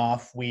holding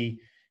off. We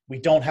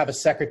don't have a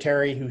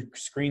secretary who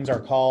screens our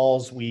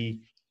calls.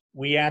 We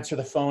answer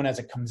the phone as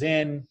it comes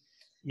in,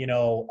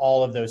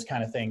 all of those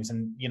kind of things.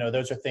 And,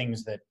 those are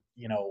things that,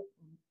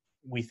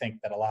 we think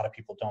that a lot of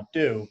people don't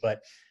do.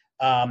 But,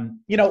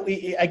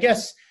 I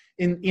guess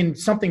in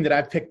something that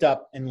I've picked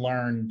up and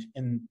learned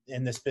in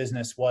this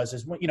business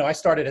is, I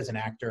started as an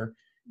actor,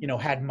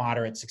 had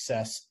moderate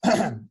success.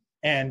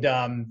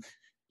 And,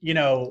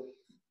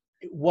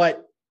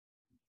 what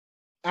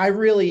I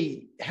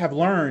really have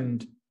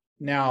learned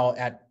now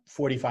at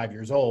 45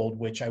 years old,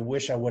 which I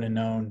wish I would have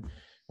known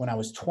when I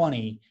was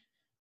 20,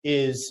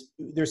 is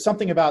there's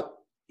something about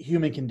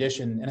human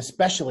condition, and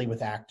especially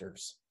with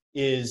actors,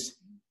 is,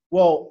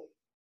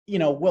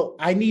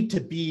 I need to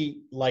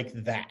be like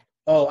that.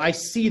 Oh, I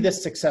see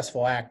this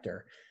successful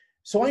actor,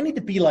 so I need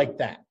to be like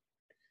that.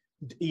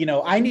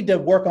 I need to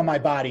work on my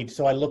body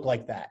so I look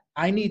like that.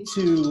 I need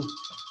to,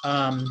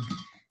 I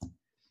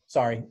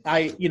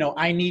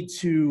need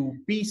to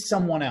be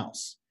someone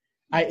else.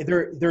 I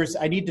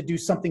need to do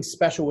something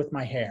special with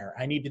my hair.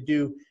 I need to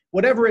do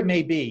whatever it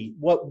may be.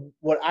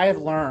 What I have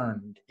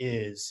learned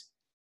is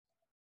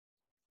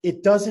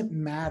it doesn't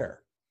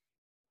matter.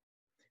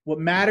 What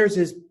matters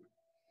is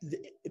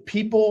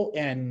people,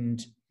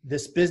 and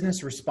this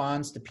business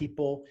responds to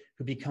people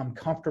who become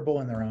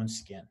comfortable in their own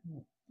skin.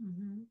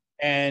 Mm-hmm.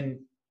 And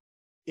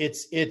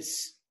it's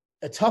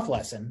a tough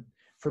lesson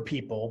for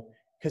people,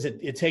 because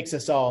it takes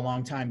us all a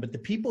long time. But the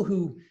people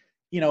who,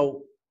 I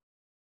don't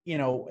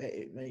know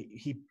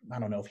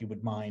if he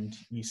would mind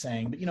me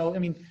saying, but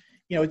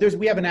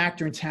we have an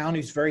actor in town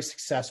who's very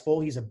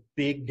successful. He's a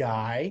big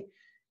guy.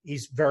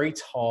 He's very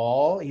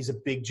tall. He's a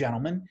big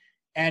gentleman,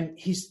 and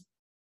he's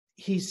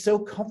so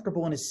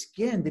comfortable in his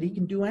skin that he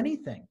can do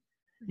anything.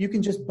 You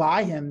can just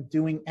buy him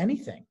doing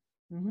anything.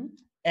 Mm-hmm.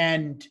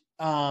 And,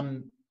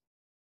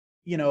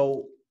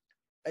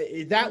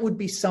 that would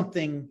be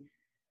something,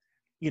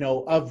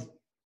 of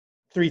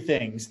three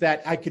things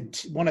that I could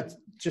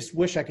just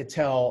wish I could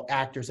tell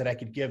actors, that I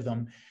could give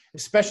them,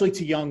 especially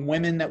to young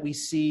women that we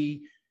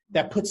see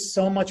that put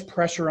so much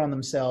pressure on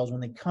themselves when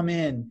they come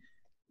in.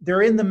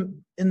 They're in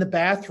the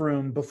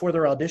bathroom before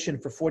their audition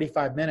for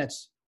 45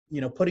 minutes,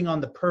 putting on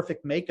the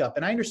perfect makeup.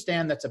 And I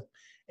understand that's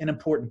an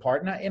important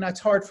part. And it's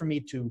hard for me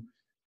to,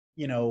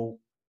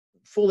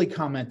 fully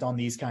comment on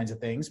these kinds of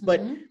things. But,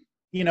 mm-hmm.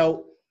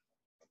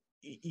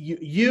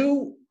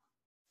 You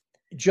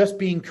just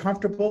being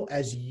comfortable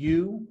as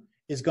you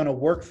is going to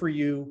work for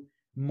you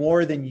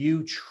more than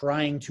you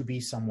trying to be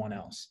someone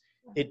else.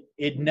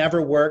 It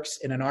never works.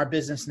 And in our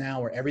business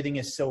now, where everything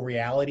is so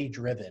reality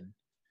driven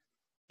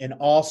in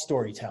all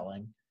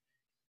storytelling,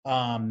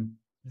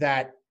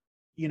 that,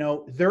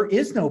 there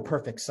is no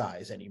perfect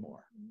size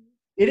anymore.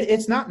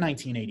 It's not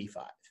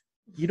 1985.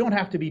 You don't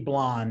have to be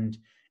blonde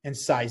and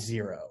size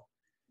 0.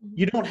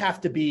 You don't have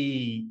to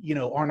be,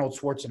 Arnold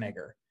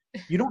Schwarzenegger.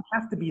 You don't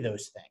have to be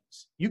those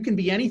things. You can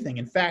be anything.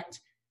 In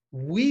fact,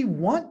 we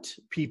want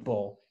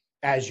people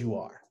as you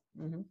are.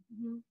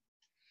 Mm-hmm.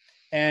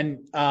 And,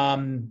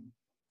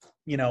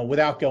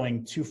 without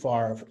going too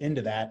far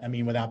into that,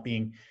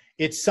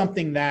 it's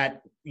something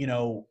that,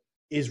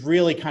 is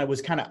really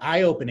was kind of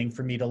eye-opening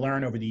for me to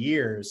learn over the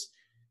years,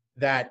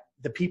 that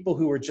the people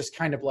who are just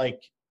kind of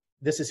like,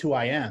 this is who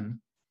I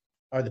am,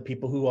 are the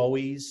people who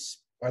always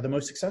are the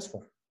most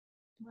successful.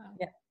 Wow.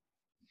 Yeah.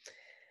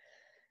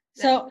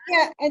 So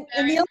yeah,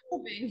 and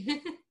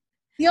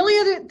the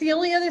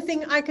only other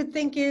thing I could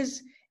think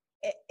is,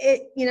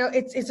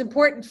 it's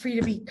important for you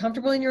to be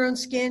comfortable in your own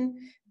skin,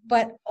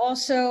 but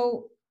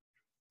also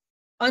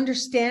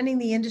understanding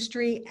the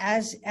industry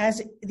as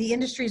the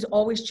industry is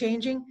always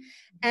changing,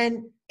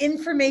 and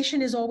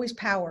information is always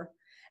power.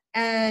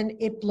 And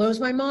it blows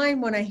my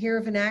mind when I hear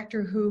of an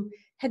actor who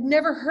had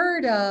never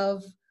heard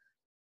of,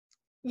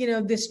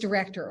 this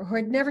director, or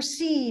had never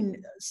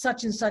seen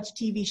such and such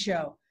TV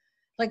show.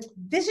 Like,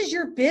 this is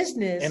your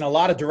business. And a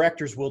lot of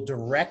directors will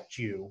direct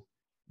you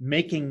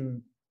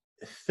making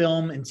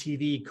film and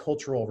TV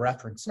cultural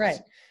references.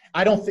 Right.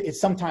 I don't think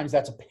sometimes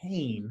that's a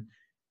pain,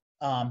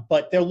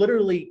 but they'll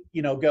literally,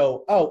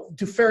 go, oh,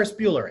 do Ferris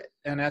Bueller it.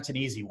 And that's an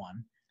easy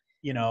one,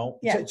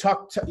 yeah.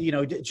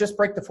 Just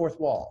break the fourth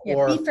wall. Yeah,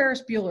 or be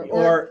Ferris Bueller.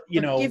 Or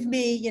give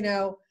me,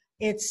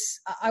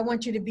 I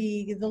want you to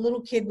be the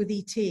little kid with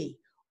E.T.,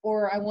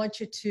 or I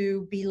want you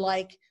to be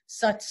like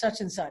such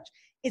and such.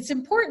 It's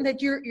important that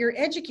you're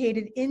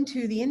educated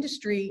into the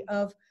industry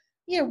of,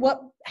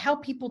 how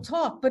people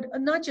talk, but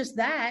not just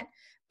that,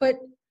 but,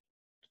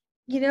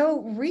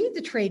 read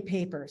the trade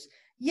papers.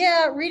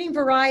 Yeah, reading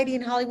Variety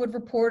and Hollywood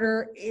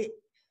Reporter,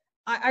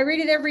 I read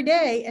it every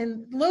day,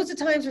 and loads of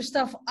times there's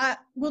stuff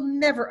will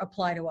never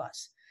apply to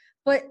us.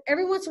 But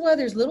every once in a while,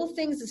 there's little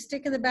things that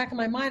stick in the back of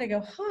my mind. I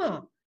go,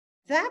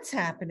 that's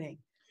happening.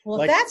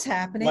 Well, if that's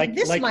happening,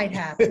 this might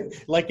happen.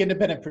 Like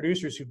independent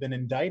producers who've been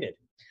indicted.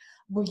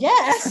 Well,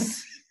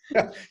 yes.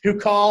 Who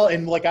call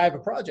and like, I have a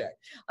project.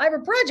 I have a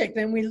project.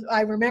 And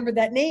I remember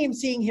that name,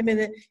 seeing him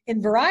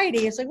in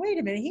Variety. It's like, wait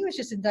a minute, he was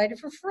just indicted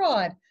for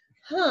fraud.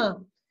 Huh,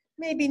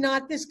 maybe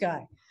not this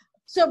guy.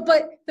 So,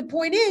 but the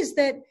point is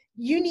that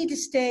you need to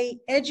stay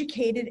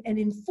educated and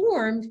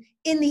informed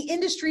in the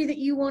industry that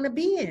you want to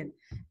be in.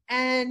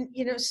 And,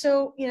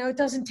 so, it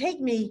doesn't take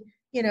me,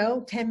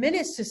 10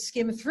 minutes to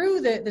skim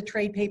through the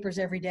trade papers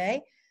every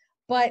day.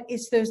 But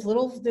it's those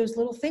little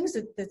things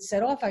that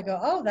set off. I go,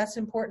 oh, that's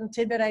an important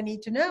tidbit I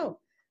need to know.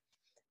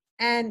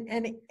 And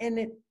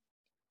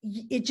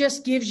it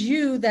just gives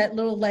you that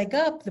little leg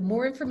up. The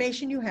more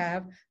information you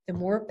have, the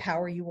more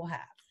power you will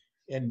have.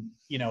 And,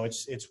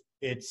 it's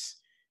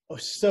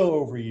so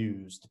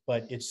overused,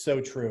 but it's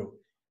so true.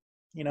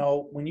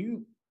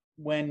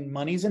 When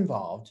money's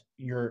involved,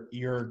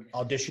 you're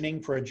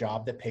auditioning for a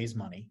job that pays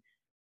money.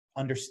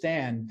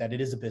 Understand that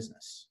it is a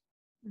business.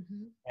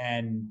 Mm-hmm.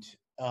 And,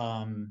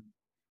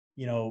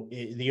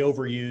 the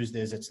overused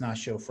is it's not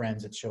show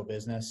friends, it's show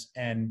business.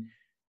 And,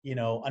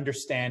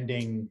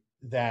 understanding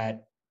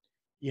that,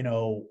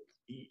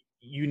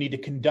 you need to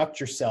conduct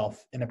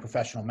yourself in a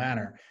professional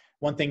manner.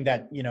 One thing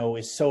that,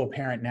 is so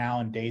apparent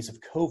now in days of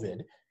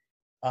COVID,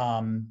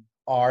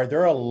 there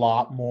are a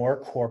lot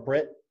more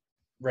corporate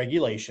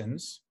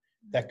regulations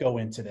that go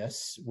into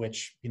this,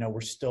 which,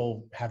 we're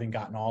still haven't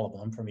gotten all of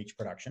them from each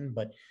production,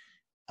 but,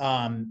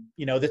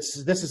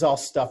 this is all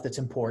stuff that's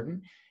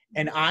important.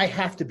 And I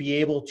have to be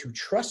able to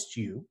trust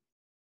you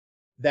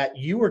that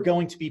you are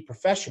going to be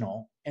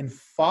professional and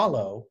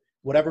follow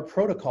whatever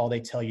protocol they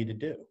tell you to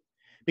do.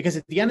 Because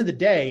at the end of the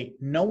day,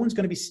 no one's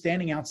going to be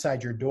standing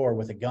outside your door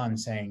with a gun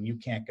saying you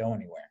can't go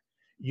anywhere.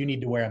 You need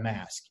to wear a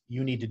mask.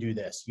 You need to do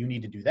this. You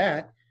need to do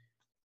that.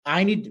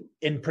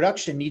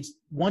 Production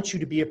wants you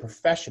to be a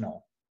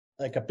professional,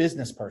 like a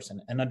business person,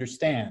 and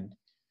understand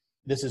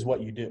this is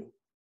what you do.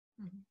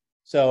 Mm-hmm.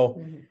 So,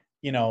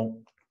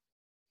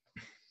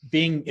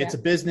 it's a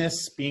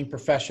business, being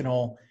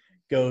professional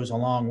goes a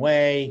long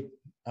way.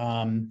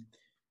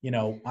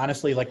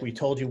 Honestly, like we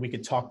told you, we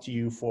could talk to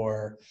you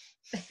for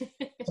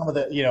some of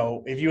the,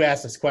 if you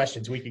ask us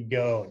questions, we could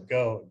go and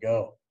go and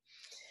go.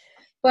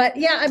 But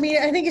yeah, I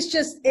think it's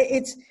just,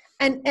 it's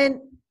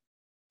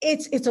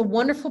a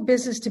wonderful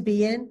business to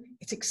be in.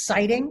 It's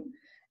exciting.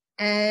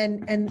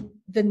 And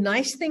the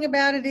nice thing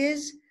about it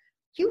is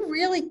you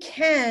really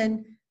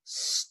can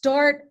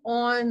start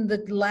on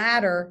the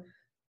ladder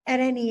at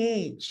any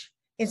age.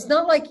 It's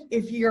not like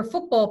if you're a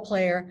football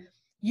player,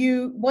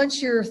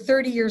 once you're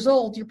 30 years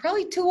old, you're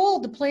probably too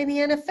old to play in the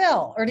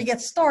NFL or to get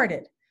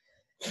started,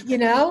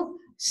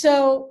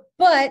 So,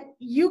 but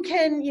you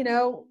can, be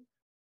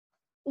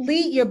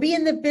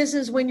in the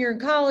business when you're in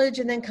college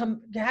and then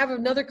have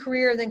another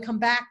career and then come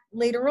back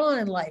later on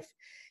in life.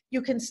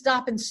 You can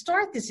stop and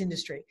start this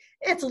industry.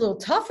 It's a little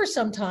tougher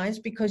sometimes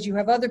because you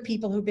have other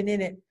people who've been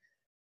in it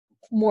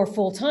more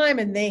full time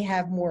and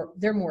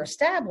they're more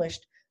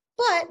established,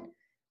 but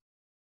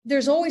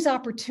there's always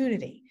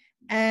opportunity,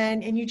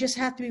 and you just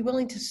have to be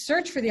willing to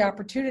search for the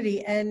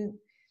opportunity and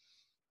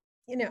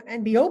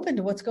be open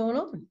to what's going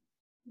on.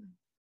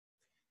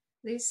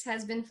 This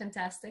has been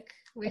fantastic.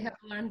 We have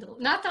learned,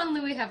 not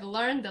only we have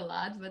learned a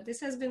lot, but this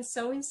has been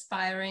so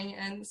inspiring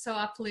and so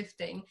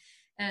uplifting.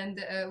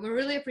 And we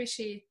really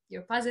appreciate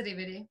your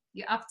positivity,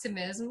 your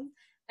optimism,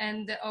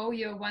 and all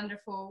your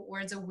wonderful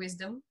words of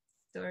wisdom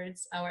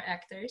towards our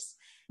actors.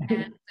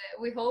 And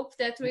we hope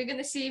that we're going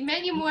to see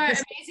many more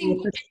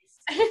amazing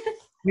things.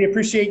 We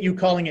appreciate you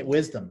calling it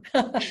wisdom.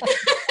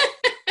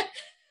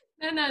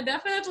 No,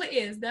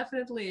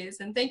 definitely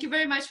is. And thank you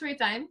very much for your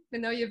time. We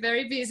know you're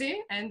very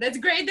busy, and that's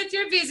great that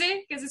you're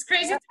busy because it's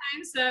crazy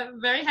times. So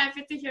very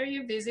happy to hear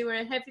you're busy.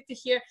 We're happy to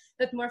hear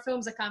that more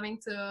films are coming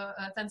to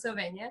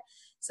Pennsylvania.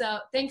 So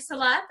thanks a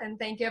lot, and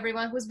thank you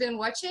everyone who's been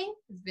watching.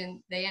 It's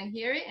been Diane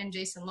Heery and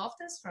Jason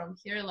Loftus from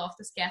Heery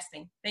Loftus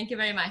Casting. Thank you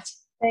very much.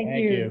 Thank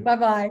you.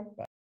 Bye-bye.